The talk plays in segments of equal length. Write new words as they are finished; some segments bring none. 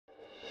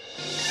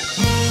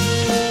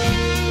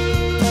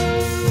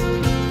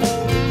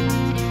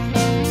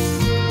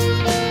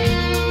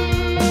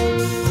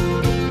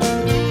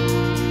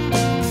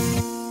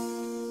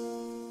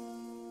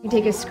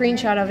take a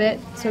screenshot of it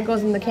so it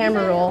goes in the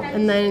camera roll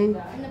and then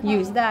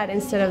use that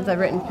instead of the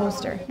written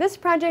poster. This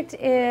project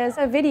is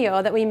a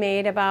video that we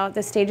made about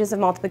the stages of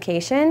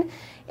multiplication,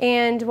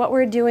 and what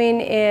we're doing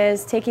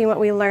is taking what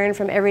we learned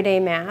from everyday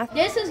math.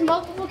 This is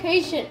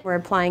multiplication. We're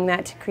applying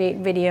that to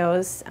create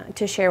videos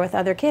to share with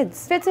other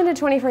kids. It fits into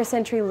 21st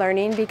century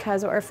learning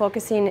because what we're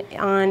focusing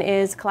on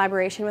is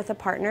collaboration with a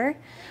partner.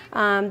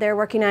 They're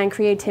working on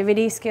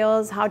creativity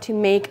skills, how to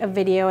make a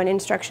video, an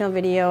instructional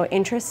video,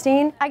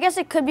 interesting. I guess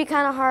it could be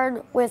kind of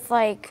hard with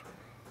like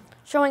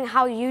showing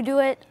how you do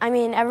it. I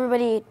mean,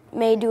 everybody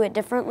may do it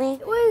differently.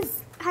 It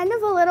was kind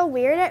of a little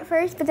weird at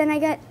first, but then I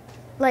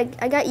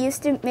got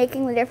used to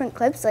making the different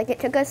clips. Like, it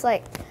took us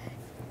like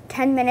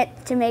 10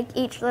 minutes to make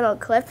each little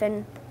clip,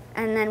 and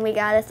then we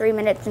got a 3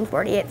 minutes and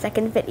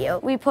 48-second video.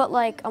 We put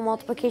like a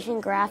multiplication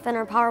graph in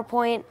our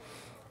PowerPoint,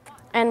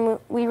 and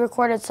we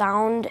recorded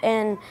sound,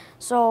 and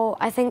so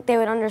I think they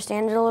would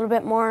understand it a little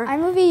bit more.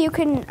 iMovie, you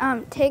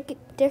can take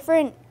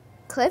different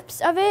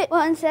clips of it.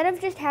 Well, instead of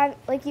just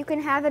you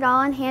can have it all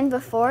on hand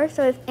before,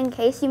 so if in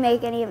case you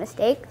make any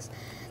mistakes,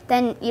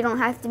 then you don't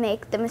have to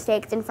make the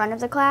mistakes in front of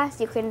the class.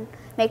 You can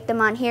make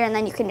them on here, and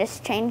then you can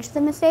just change the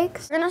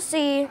mistakes. We're gonna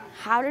see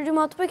how to do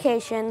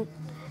multiplication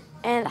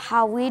and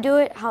how we do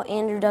it, how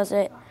Andrew does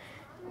it,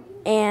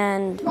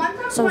 and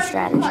some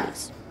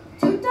strategies.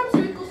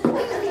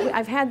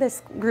 I've had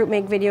this group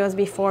make videos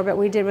before, but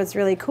we did what's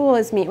really cool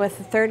is meet with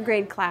the third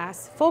grade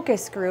class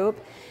focus group,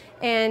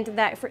 and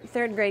that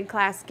third grade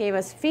class gave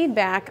us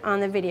feedback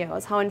on the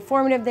videos, how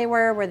informative they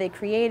were they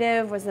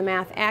creative, was the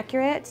math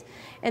accurate,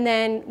 and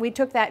then we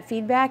took that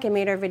feedback and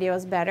made our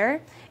videos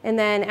better. And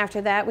then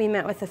after that we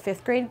met with the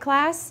 5th grade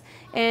class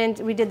and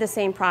we did the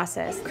same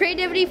process.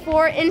 Creativity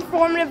 4,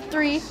 informative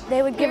 3.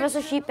 They would give us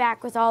a sheet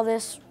back with all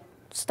this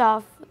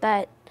stuff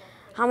that,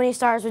 how many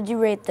stars would you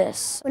rate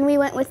this? When we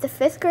went with the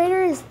 5th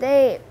graders,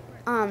 they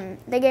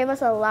gave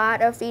us a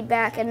lot of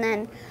feedback, and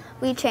then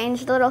we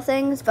changed little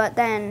things, but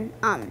then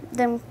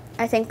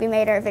I think we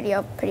made our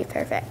video pretty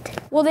perfect.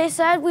 Well, they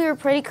said we were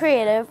pretty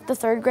creative, the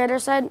 3rd grader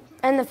said,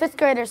 and the 5th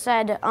grader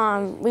said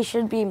we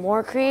should be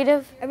more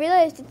creative. I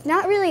realized it's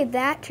not really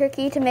that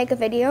tricky to make a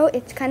video.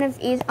 It's kind of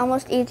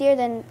almost easier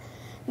than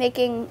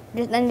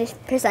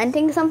just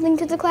presenting something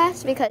to the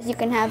class, because you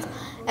can have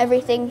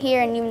everything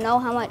here and you know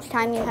how much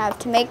time you have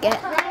to make it.